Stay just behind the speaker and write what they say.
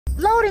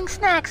Loading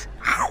snacks.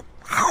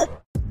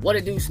 What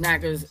it do,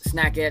 snackers,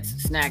 snackettes,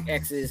 snack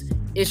X's?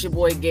 It's your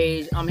boy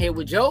Gage. I'm here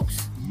with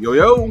Jokes.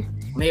 Yo.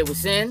 I'm here with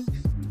Sin.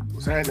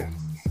 What's happening?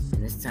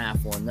 And it's time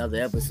for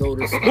another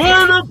episode of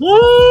Spoiler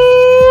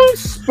Boys!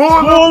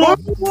 Spoiler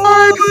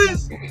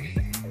Boys!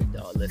 Hey,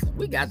 dog, listen,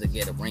 we got to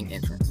get a ring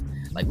entrance.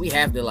 Like we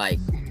have to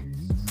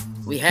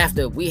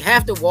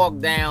walk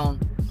down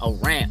a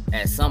ramp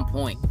at some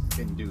point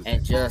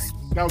and just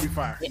that would be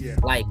fire. Yeah.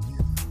 Like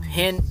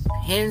pin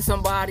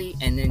somebody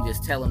and then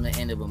just tell them the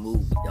end of a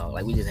movie, dog.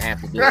 Like we just have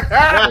to do it.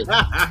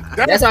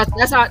 That's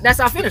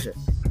our finisher.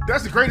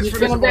 That's the greatest You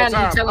finisher tell of them all down and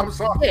time. you tell them, I'm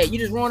sorry. yeah, you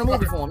just ruin the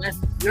movie for them. That's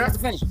the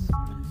finisher.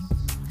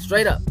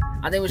 Straight up.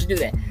 I think we should do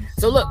that.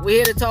 So look,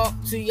 we're here to talk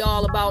to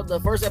y'all about the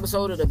first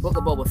episode of the Book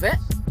of Boba Fett,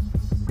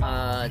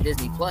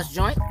 Disney Plus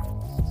joint.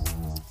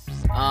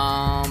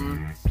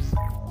 I'm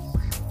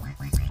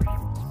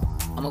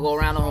gonna go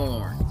around the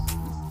horn.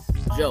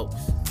 Jokes.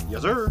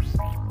 Yes, sir.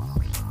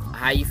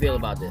 How you feel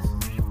about this?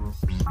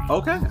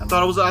 Okay. I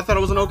thought it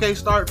was an okay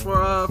start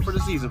for the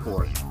season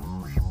for it.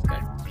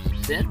 Okay.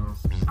 Sin?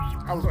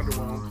 I was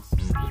underwhelmed with the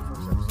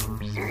first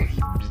episode.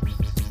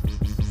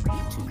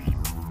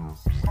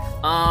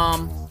 All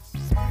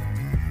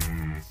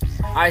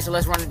right, so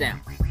let's run it down.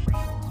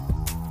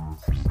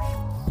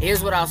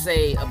 Here's what I'll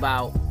say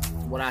about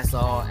what I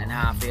saw and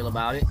how I feel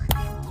about it.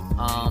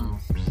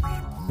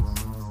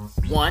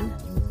 One,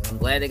 I'm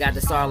glad they got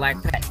the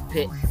Sarlacc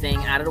pit thing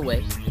out of the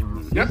way.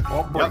 Yep.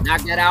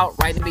 Knock that out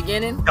right in the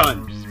beginning.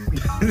 Done.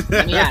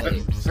 Let me out of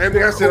here. Same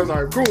thing I said. I was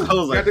like,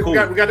 cool. We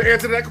got to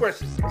answer that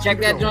question. Check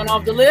that joint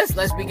off the list.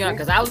 Let's begin.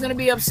 Because I was gonna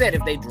be upset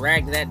if they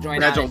dragged that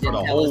joint out and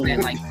didn't tell us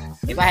that. Like,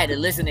 if I had to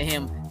listen to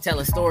him tell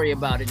a story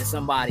about it to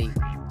somebody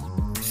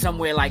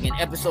somewhere like in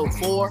episode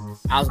 4,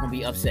 I was gonna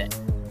be upset.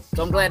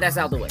 So I'm glad that's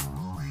out the way.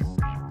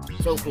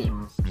 So cool.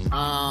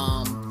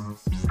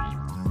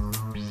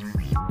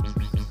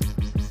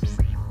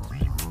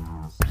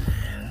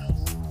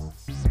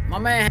 My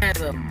man has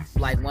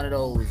one of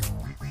those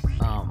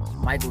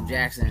Michael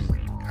Jackson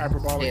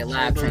hyperbolic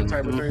live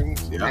type of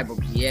things.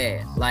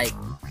 Yeah, like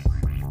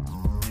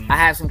I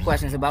have some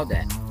questions about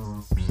that.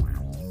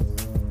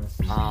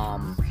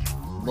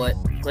 But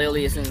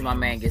clearly, as soon as my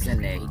man gets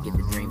in there, he get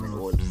to dreaming,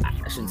 or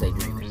I shouldn't say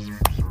dreaming,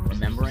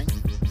 remembering.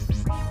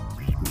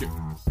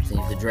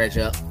 Seems to dredge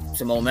up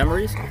some old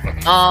memories.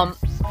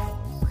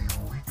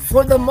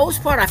 For the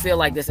most part, I feel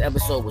like this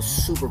episode was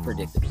super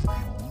predictable.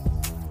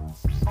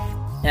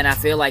 And I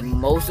feel like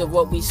most of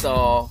what we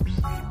saw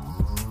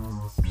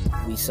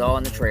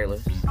in the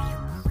trailers.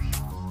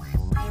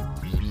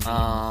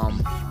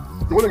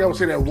 The one thing I would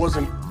say that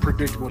wasn't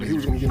predictable, that he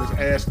was going to get his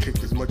ass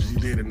kicked as much as he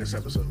did in this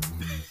episode.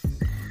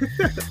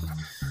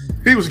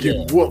 He was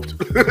getting whooped.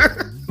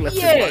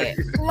 Yeah,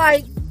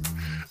 like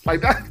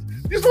that.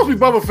 You're supposed to be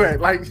Boba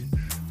Fett. Like,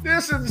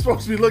 this is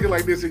supposed to be looking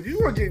like this, and you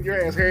are getting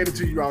your ass handed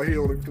to you out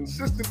here on a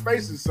consistent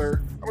basis, sir.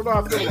 I don't know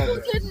how I feel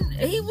about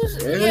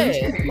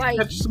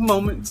that. Some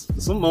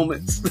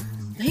moments.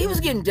 He was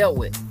getting dealt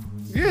with.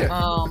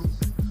 Yeah.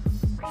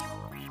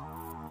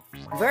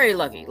 Very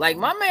lucky. Like,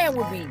 my man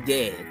would be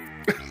dead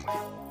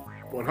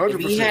 100%. if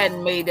he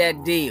hadn't made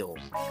that deal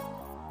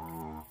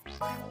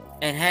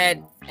and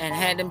had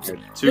them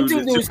two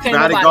dudes came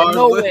up out of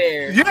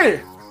nowhere. Yeah.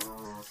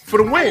 For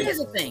the win. Here's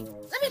the thing.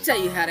 Let me tell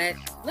you how that.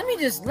 Let me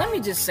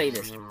just say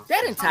this.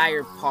 That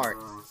entire part,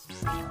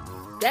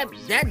 that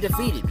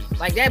defeated me.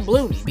 Like, that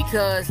blew me,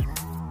 because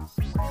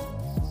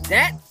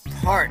that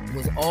part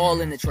was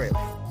all in the trailer.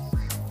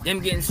 Them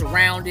getting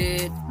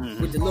surrounded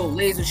with the little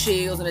laser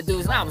shields and the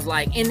dudes, and I was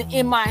like,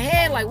 in my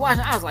head, like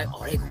watching, I was like,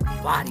 oh, they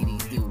gonna body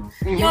these dudes.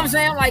 You know what I'm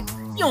saying? Like,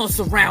 you don't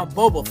surround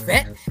Boba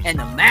Fett and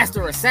the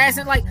Master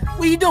Assassin. Like,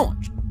 what are you doing?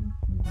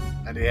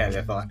 I did have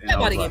that thought.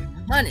 Everybody get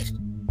punished.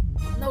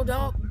 No,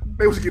 dog.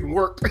 They was getting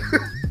worked.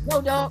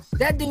 No, dog.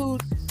 That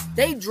dude,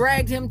 they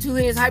dragged him to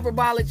his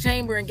hyperbolic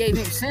chamber and gave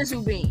him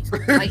sensu beans.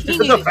 Like, he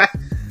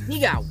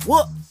got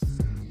whooped.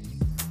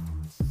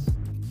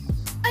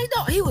 Hey,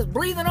 dog, he was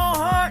breathing all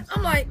hard.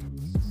 I'm like,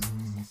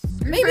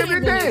 maybe he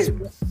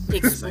can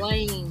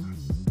explain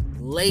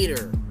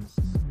later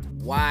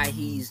why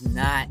he's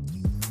not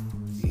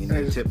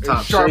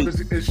tip-top shape.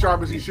 shape. As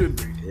sharp as he should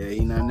be. Yeah,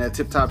 he's not in that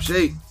tip-top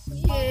shape.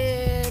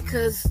 Yeah,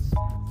 because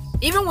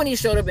even when he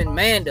showed up in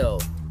Mando,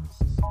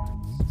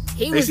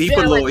 he did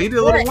a little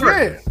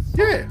work.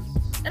 Yeah.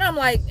 And I'm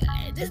like,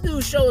 this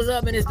dude shows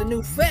up and it's the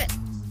new Fett.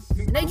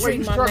 And they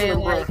treat my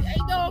man like,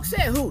 hey, dog,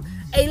 said who?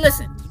 Hey,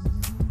 listen.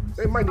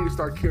 They might need to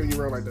start carrying you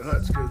around like the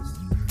Huts, because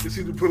you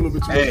seem to put a little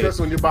bit too much stress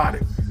on your body.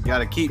 You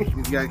gotta keep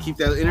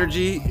that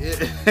energy,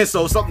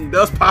 so something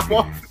does pop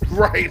off.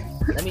 Right.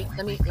 Let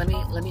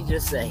me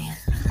just say,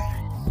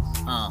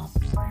 I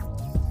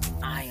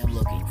am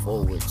looking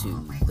forward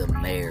to the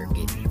mayor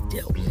getting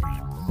dealt with.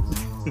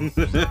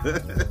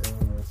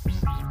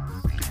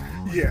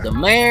 Yeah. The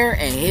mayor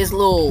and his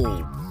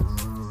little.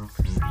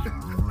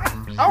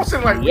 I was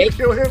saying, like, we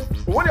kill him.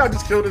 But why y'all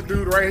just kill this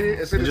dude right here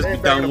and send his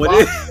hand back in the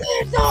box?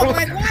 No,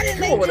 like, why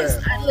didn't they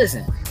just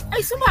listen?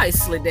 Hey, somebody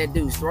slit that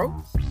dude's throat.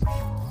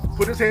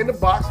 Put his hand in the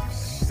box,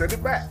 send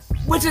it back.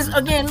 Which is,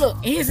 again, look,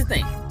 here's the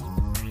thing.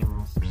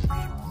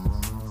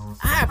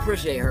 I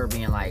appreciate her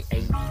being like,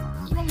 hey, you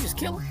want me to just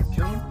kill him?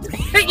 Kill him?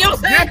 You know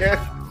what I'm saying?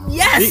 Yeah.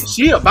 Yes.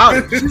 She about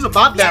it. She's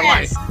about that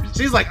Yes. life.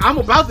 She's like, I'm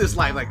about this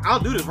life. Like, I'll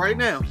do this right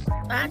now.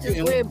 I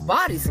just wear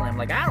body slam.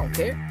 Like, I don't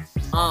care.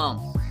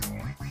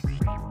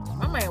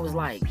 My man was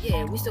like,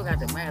 yeah, we still got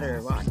the matter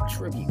of our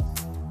tribute.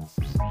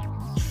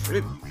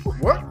 Tribute?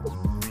 What?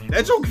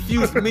 That joke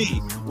confused me.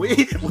 When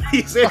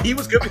he said he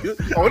was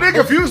confused. Oh, that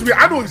confused me.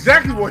 I knew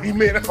exactly what he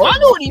meant. Oh, I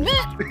knew what he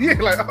meant. Yeah,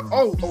 like,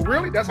 oh,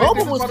 really? That's how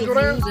Boba you was about to go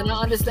down? confused, and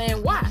I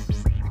understand why.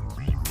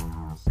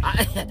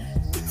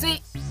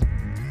 See,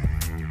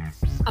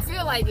 I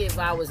feel like if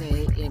I was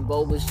in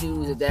Boba's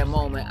shoes at that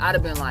moment, I'd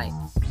have been like,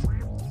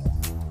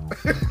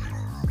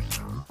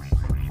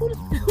 who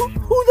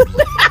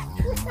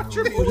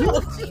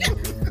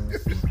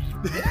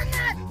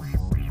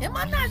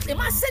am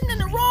I sitting in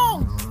the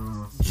wrong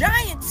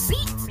giant seat?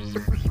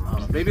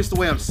 Maybe it's the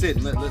way I'm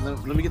sitting. Let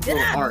me get the Did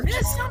little I arch.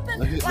 miss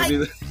something?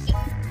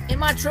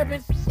 Am I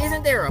tripping?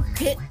 Isn't there a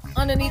pit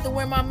underneath of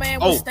where my man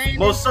was standing?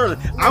 Most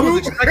certainly. I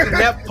was expecting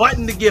that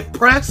button to get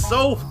pressed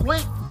so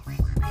quick.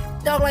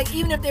 Dog, like,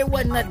 even if there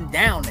wasn't nothing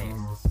down there.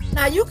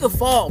 Now, you could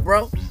fall,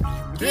 bro.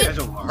 Yeah, that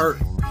joke hurt.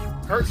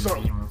 Hurt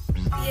something.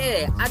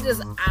 Yeah, I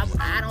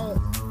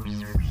don't.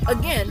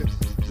 Again,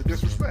 The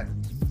disrespect.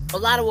 a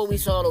lot of what we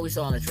saw in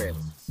the trailer.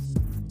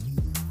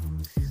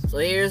 So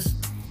here's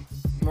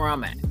where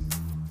I'm at.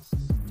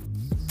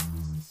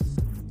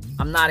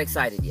 I'm not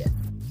excited yet.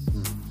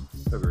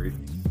 Agreed.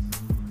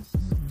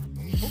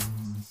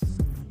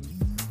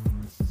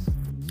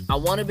 I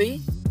want to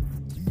be.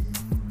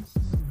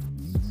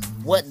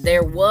 What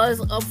there was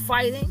of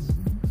fighting,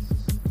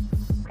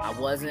 I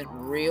wasn't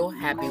real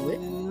happy with.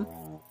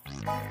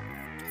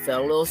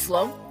 Felt a little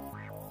slow.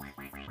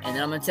 And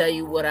then I'm going to tell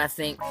you what I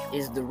think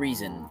is the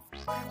reason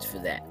for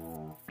that.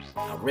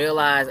 I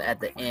realized at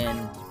the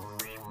end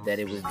that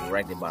it was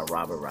directed by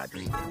Robert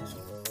Rodriguez.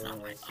 And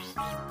I'm like,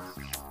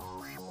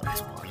 oh, well,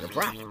 that's part of the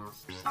problem.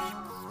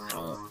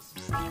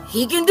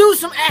 He can do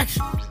some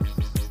action.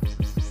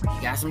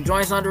 He got some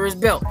joints under his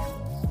belt.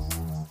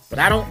 But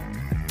I don't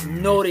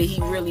know that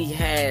he really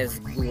has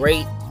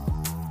great,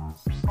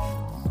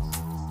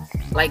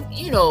 like,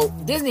 you know,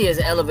 Disney has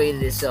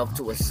elevated itself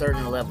to a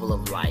certain level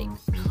of like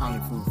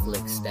kung fu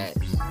flick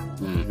status.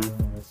 I'm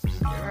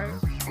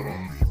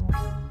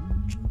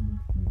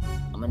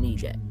gonna need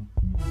that.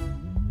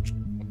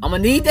 I'm gonna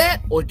need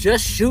that, or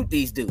just shoot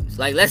these dudes.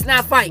 Like, let's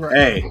not fight.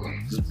 Hey,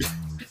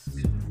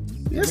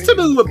 that's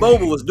typically what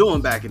Boba was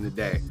doing back in the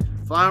day.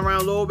 Flying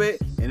around a little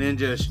bit and then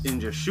just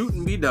shoot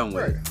and be done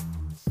with it.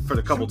 For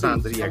the couple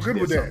times that he actually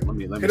did something. Let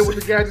me hit it with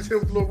the gadgets, hit it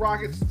with the little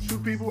rockets,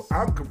 shoot people.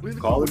 I'm completely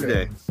call it a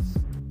day.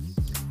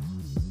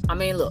 I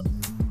mean, look,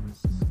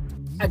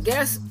 I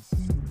guess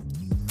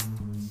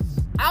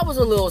I was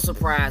a little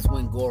surprised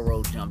when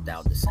Goro jumped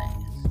out the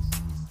sand.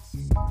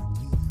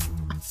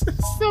 I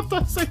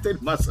say that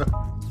to myself.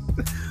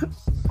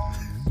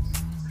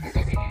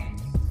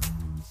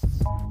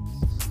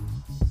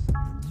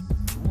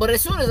 But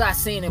as soon as I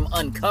seen him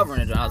uncovering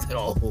it, I was like,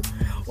 oh,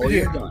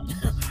 you're done.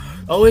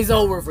 Oh, it's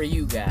over for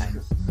you guys.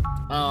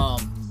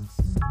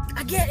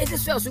 Again, it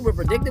just felt super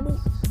predictable.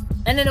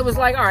 And then it was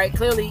like, all right,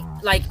 clearly,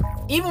 like,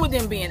 even with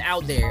them being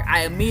out there,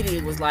 I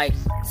immediately was like,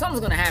 something's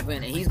going to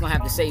happen, and he's going to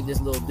have to save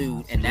this little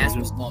dude, and that's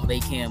what's going to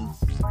make him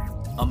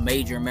a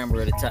major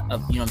member of the, you know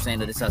what I'm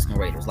saying, of the Tusken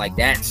Raiders. Like,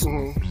 that's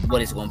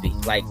what it's going to be.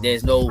 Like,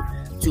 there's no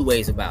two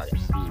ways about it.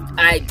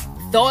 I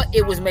thought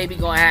it was maybe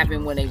going to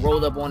happen when they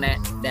rolled up on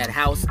that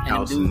house,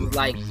 and the dude was,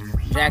 like,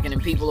 jacking them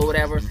people or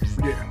whatever.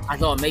 Yeah. I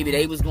thought maybe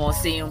they was going to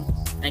see him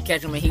and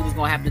catch him, and he was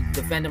going to have to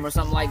defend him or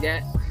something like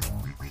that.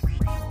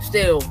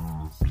 Still,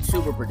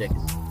 super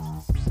predictable.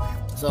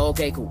 So,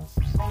 okay, cool.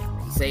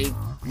 He saved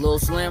Lil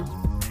Slim,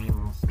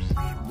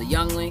 the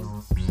youngling.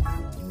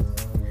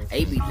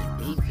 He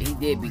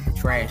did beat the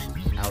trash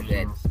out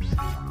that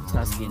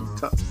Tusken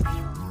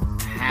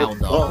howl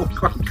dog.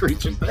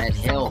 That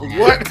hell.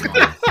 What?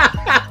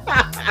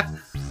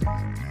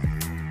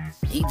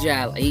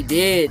 He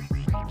did.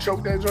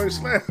 Choke that joint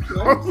slam.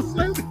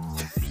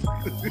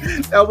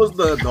 That was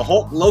the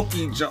Hulk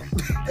Loki jump.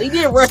 He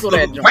did wrestle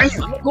that joint.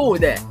 I'm cool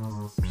with that.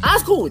 I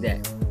was cool with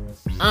that.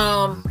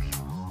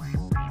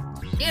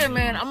 Yeah,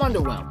 man, I'm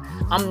underwhelmed.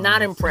 I'm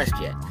not impressed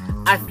yet.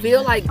 I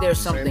feel like there's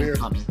something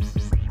coming.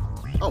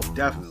 Oh,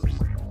 definitely.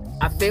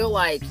 I feel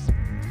like,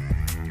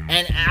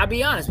 and I'll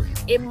be honest with you,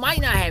 it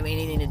might not have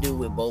anything to do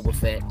with Boba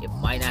Fett. It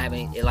might not have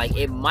any, like,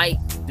 it might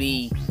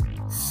be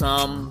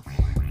some,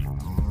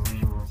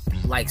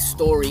 like,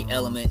 story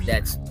element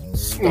that's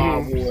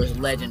Star Wars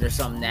legend or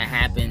something that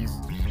happens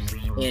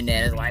in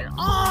that. It's like,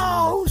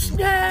 oh,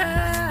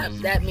 snap!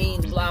 That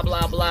means blah,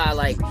 blah, blah.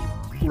 Like,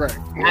 right.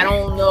 I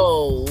don't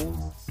know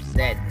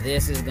that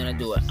this is going to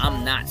do it.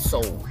 I'm not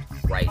sold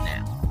right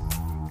now.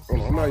 Oh,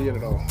 no, I'm not yet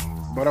at all.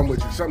 But I'm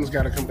with you. Something's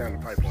got to come down the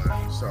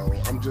pipeline. So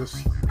I'm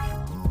just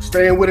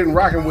staying with it and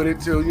rocking with it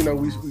till, you know,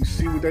 we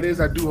see what that is.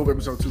 I do hope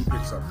episode 2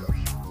 picks up, though.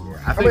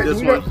 Yeah, I think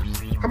this one.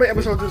 How many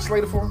episodes is it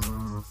slated for?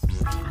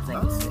 I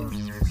think it's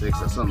 6.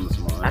 6 or something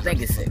small. I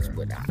think it's 6,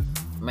 but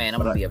man,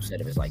 I'm gonna be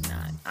upset if it's like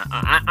 9.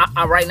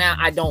 I right now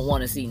I don't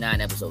want to see 9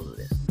 episodes of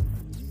this.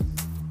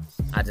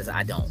 I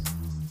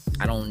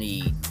don't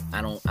need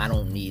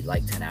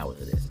like 10 hours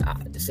of this.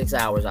 The 6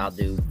 hours I'll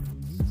do.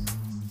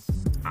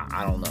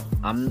 I don't know.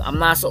 I'm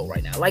not sold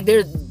right now. Like,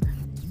 there's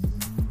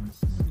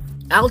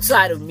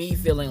outside of me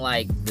feeling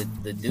like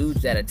the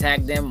dudes that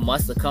attacked them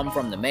must have come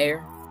from the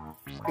mayor,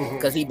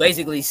 because he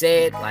basically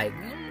said like,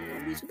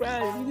 "Don't be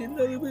surprised if we get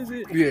another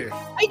visit." Yeah.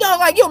 Hey, dog,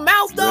 like your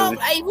mouth, dog.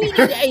 Hey, we need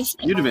to.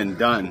 You'd have been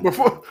done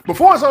before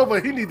it's over.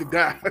 He need to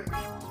die.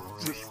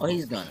 Oh,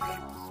 he's gonna.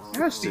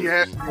 I'm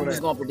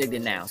just gonna predict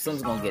it now.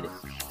 Slim's gonna get it.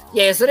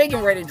 Yeah, so they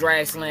getting ready to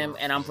drag Slim,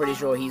 and I'm pretty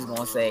sure he's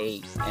gonna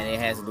say, and it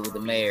has to do with the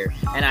mayor.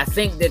 And I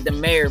think that the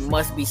mayor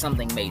must be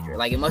something major.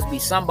 Like, it must be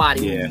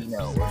somebody who we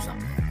know or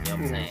something. You know what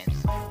I'm saying?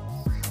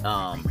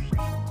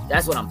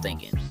 That's what I'm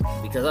thinking.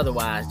 Because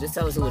otherwise, just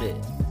tell us who it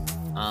is.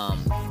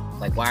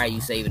 Like, why are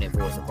you saving it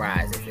for a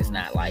surprise if it's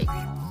not like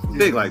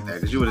big like that?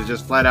 Because you would have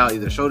just flat out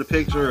either showed a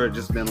picture or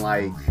just been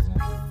like,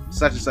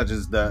 such and such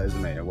is the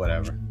mayor,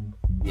 whatever.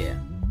 Yeah.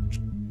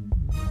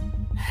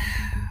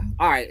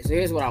 All right, so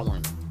here's what I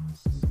want to know.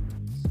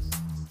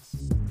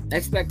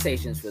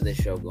 Expectations for this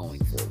show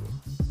going forward.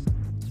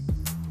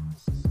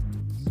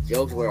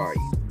 Jokes, where are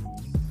you?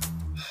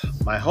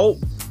 My hope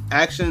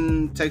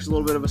action takes a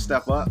little bit of a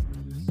step up,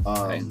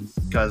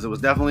 because it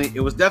was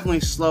definitely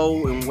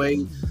slow and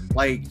way.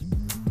 Like,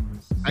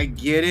 I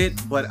get it,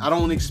 but I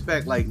don't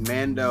expect like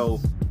Mando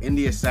and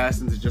the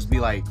assassins to just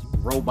be like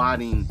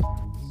roboting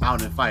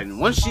out and fighting.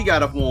 Once she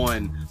got up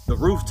on the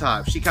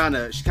rooftop, she kind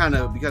of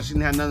because she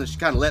didn't have nothing, she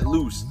kind of let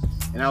loose,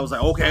 and I was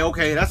like,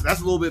 okay, that's a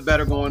little bit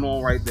better going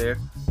on right there.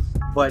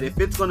 But if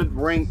it's gonna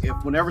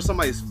whenever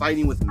somebody's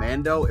fighting with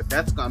Mando, if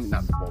that's gonna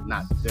not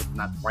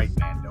the right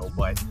Mando,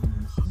 but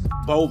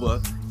Boba,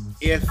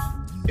 if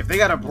they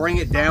gotta bring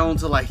it down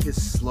to like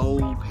his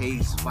slow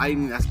pace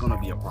fighting, that's gonna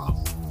be a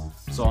problem.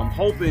 So I'm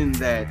hoping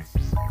that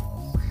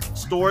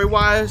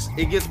story-wise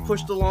it gets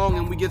pushed along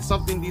and we get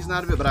something decent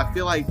out of it. But I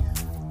feel like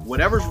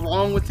whatever's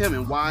wrong with him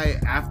and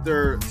why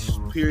after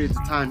periods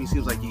of time he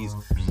seems like he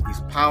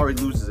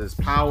loses his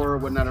power or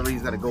whatnot, or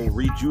he's got to go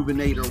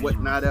rejuvenate or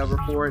whatnot ever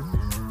for it.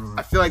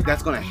 I feel like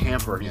that's going to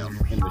hamper him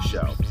in the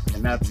show,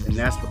 and that's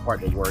the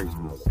part that worries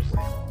me a little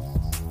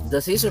bit.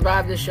 Does he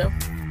survive this show?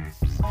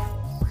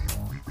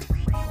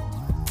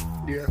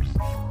 Yeah.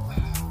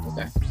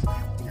 Okay.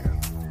 Yeah.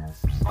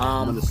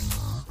 I'm gonna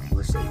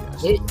say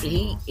yes.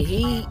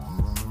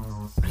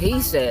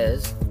 He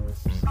says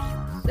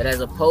that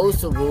as opposed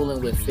to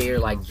ruling with fear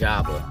like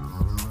Jabba,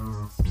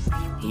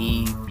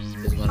 he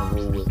is going to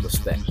rule with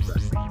respect.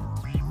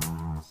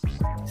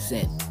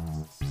 Sin.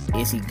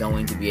 Is he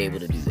going to be able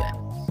to do that?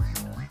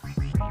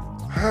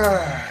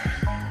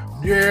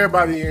 Yeah,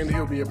 by the end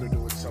he'll be able to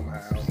do it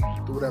somehow.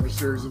 Through whatever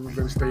series of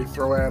events they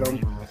throw at him,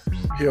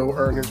 he'll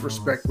earn his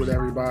respect with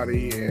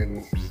everybody,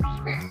 and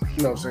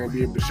you know what I'm saying,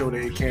 be able to show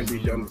that it can be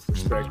done with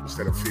respect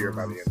instead of fear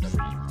by the end of it.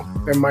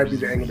 That might be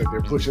the angle that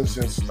they're pushing,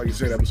 since, like you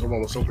said, episode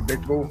 1 was so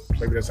predictable.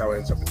 Maybe that's how it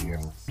ends up at the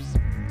end.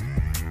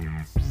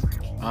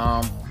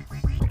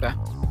 Okay.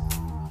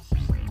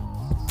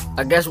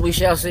 I guess we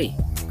shall see.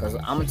 Because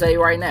I'm going to tell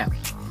you right now.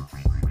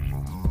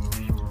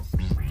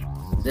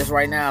 This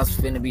right now is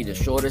finna be the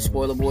shortest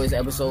Spoiler Boys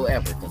episode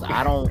ever. Because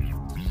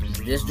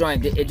this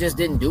joint, it just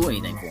didn't do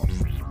anything for me.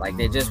 Like,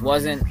 there just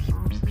wasn't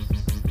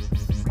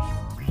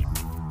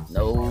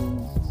no,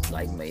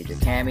 like, major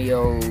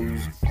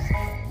cameos.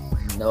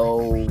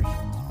 No,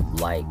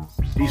 like,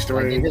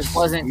 Easter eggs. It just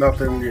wasn't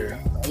nothing. Yeah.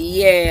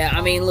 Yeah,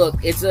 I mean, look,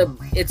 it's a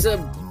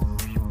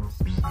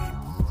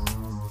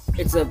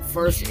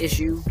first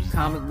issue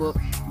comic book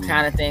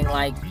kind of thing.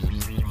 Like,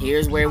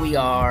 here's where we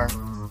are.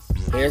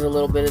 Here's a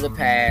little bit of the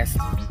past.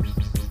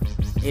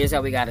 Here's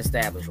how we got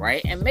established,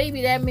 right? And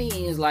maybe that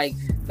means, like,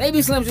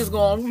 maybe Slim's just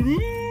going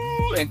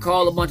and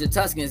call a bunch of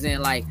Tuskens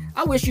in, like,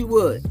 I wish you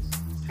would.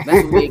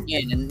 Mess with me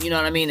again. And you know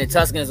what I mean? The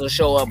Tuskens will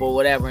show up or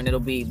whatever, and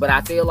it'll be, but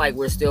I feel like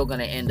we're still going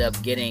to end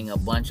up getting a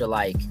bunch of,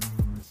 like,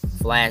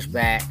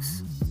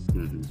 flashbacks.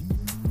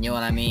 You know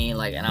what I mean?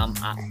 Like, and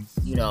I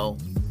you know.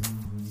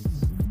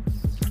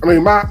 I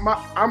mean, my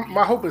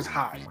hope is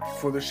high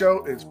for the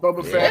show. It's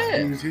Boba Fett.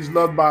 Yeah. He's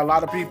loved by a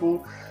lot of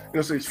people. You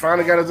know, so he's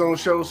finally got his own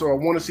show. So I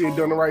want to see it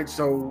done right.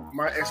 So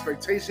my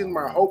expectation,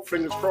 my hope,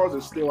 fingers crossed,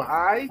 is still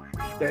high.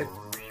 That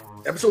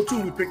episode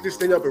 2, we picked this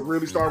thing up and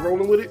really start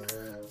rolling with it.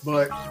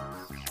 But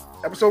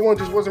episode 1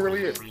 just wasn't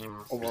really it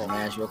overall. Let me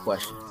ask you a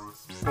question.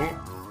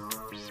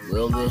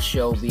 Will this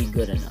show be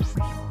good enough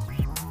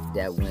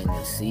that when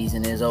the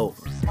season is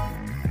over,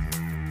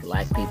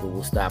 black people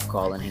will stop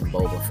calling him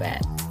Boba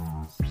Fett?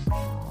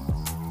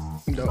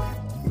 No.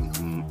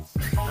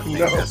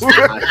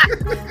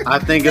 I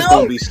think it's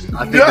gonna be.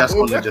 I think that's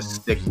gonna just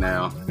stick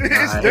now.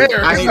 It's there.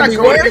 It's not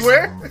going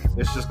anywhere.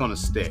 It's just gonna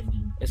stick.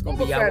 It's gonna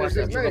be y'all watch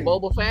that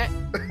Boba Fett.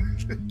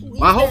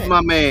 I hope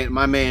my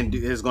man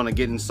is gonna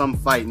get in some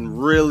fight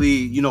and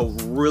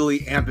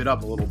really amp it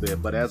up a little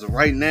bit. But as of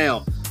right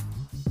now,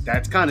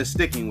 that's kind of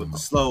sticking with the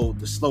slow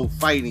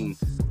fighting.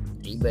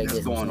 You better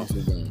get some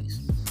sensible things.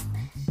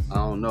 I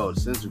don't know. The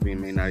sensor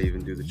beam may not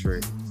even do the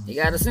trick. He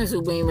got a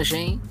sensu beam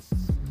machine.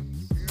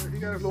 He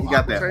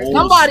got that old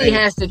Somebody snake.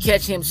 has to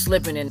catch him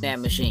slipping in that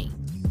machine.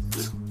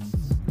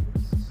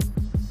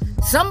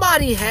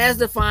 Somebody has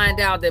to find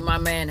out that my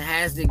man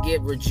has to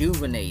get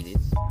rejuvenated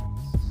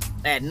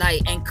at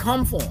night and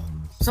come for him.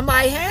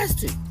 Somebody has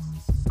to.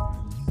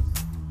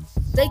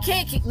 They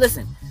can't keep...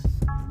 Listen,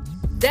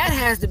 that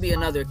has to be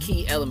another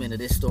key element of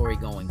this story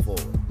going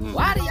forward.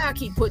 Why do y'all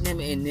keep putting him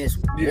in this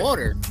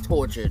water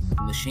tortured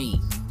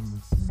machine?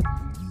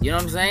 You know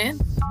what I'm saying?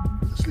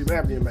 Sleep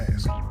apnea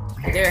mask.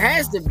 There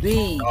has to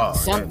be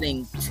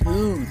something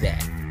to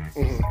that.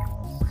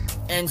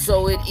 And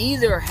so it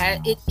either has...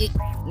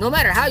 no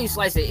matter how you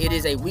slice it, it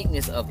is a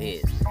weakness of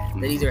his.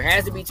 That either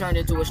has to be turned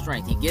into a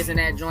strength. He gets in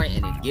that joint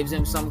and it gives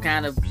him some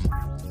kind of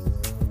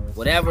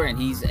whatever, and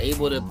he's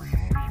able to,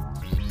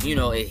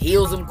 it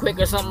heals him quick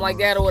or something like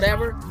that or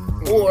whatever.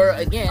 Or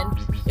again,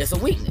 it's a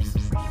weakness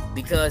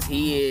because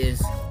he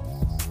is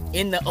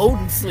in the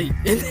Odin sleep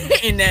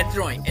in that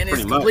joint and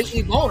it's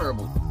completely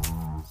vulnerable.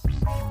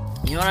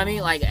 You know what I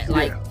mean? Like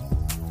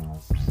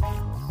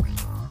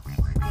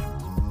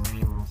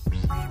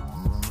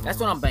that's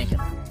what I'm banking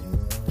on.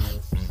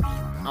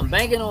 I'm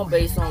banking on,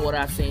 based on what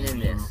I've seen in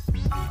this,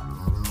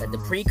 that the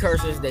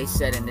precursors they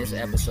set in this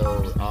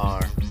episode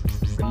are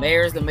the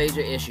mayor is the major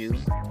issue.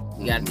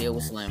 We got to deal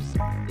with Slim.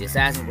 The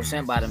assassins were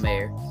sent by the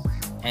mayor,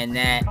 and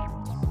that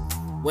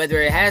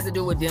whether it has to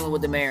do with dealing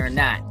with the mayor or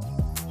not,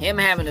 him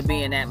having to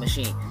be in that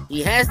machine,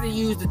 he has to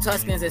use the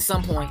Tuskens at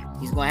some point.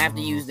 He's going to have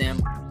to use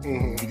them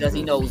because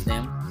he knows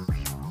them,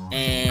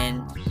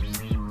 and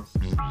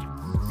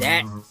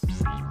that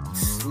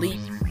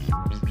sleep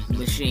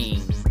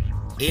machine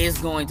is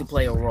going to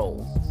play a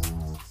role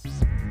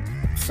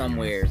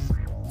somewhere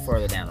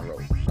further down the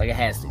road. Like it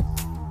has to.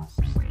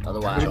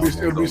 Otherwise,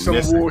 it'll be some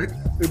war.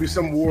 There'll be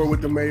some war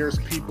with the mayor's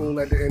people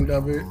at the end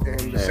of it,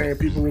 and the same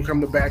people will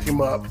come to back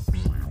him up.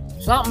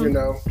 Something,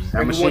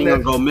 that machine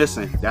gonna go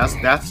missing. That's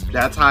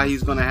how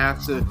he's gonna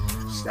have to.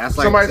 That's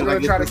like somebody's gonna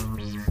try to.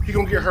 He's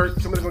gonna get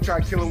hurt. Somebody's gonna try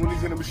to kill him when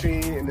he's in the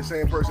machine, and the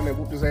same person that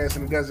whooped his ass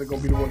in the desert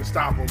gonna be the one to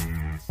stop him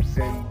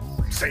and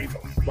save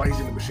him while he's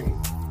in the machine.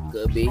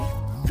 Could be.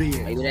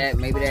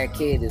 Maybe that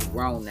kid is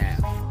grown now.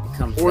 It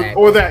comes back.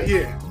 Or that,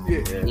 yeah.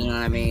 You know what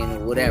I mean?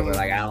 Or whatever.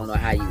 Like, I don't know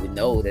how you would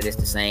know that it's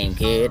the same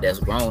kid that's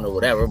grown or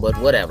whatever, but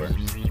whatever.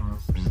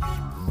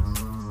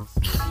 I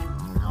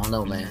don't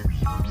know,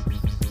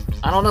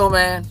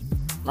 man.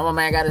 My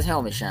man got his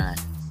helmet shine.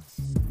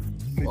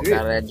 Walked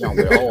out of that jump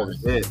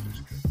with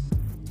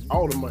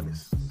all the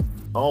monies.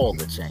 All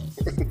the change.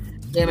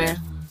 Yeah, man.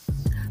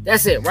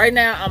 That's it. Right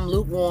now, I'm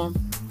lukewarm.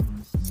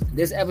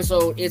 This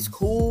episode, it's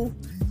cool.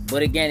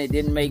 But again, it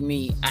didn't make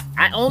me...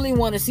 I only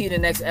want to see the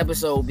next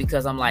episode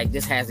because I'm like,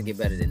 this has to get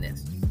better than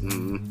this.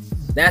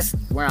 That's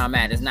where I'm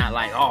at. It's not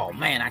like, oh,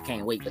 man, I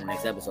can't wait for the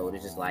next episode.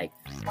 It's just like...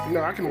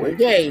 No, I can wait.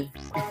 Okay.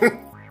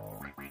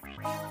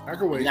 I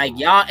can wait. Like,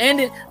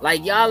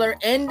 y'all are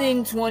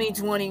ending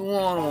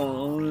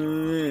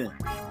 2021.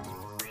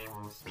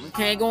 We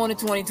can't go into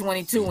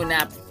 2022 and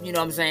not... You know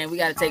what I'm saying? We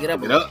got to take it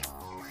up. Yeah.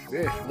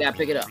 We got to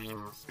pick it up.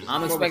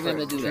 I'm expecting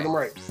them to do that.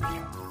 Right.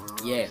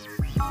 Yeah.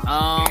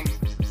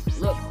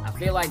 Look, I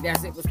feel like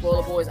that's it for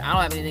Spoiler Boys. I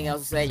don't have anything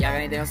else to say. Y'all got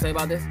anything else to say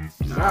about this?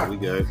 Nah, we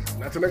good.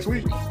 Not till next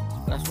week.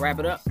 Let's wrap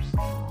it up.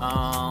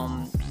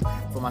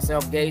 For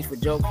myself, Gage, for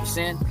Jokes, for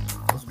Sin. This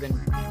has been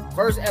the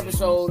first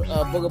episode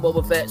of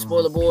Boba Fett,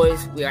 Spoiler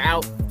Boys. We are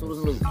out. Toodles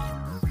and loose.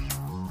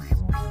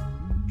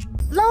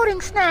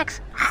 Loading snacks.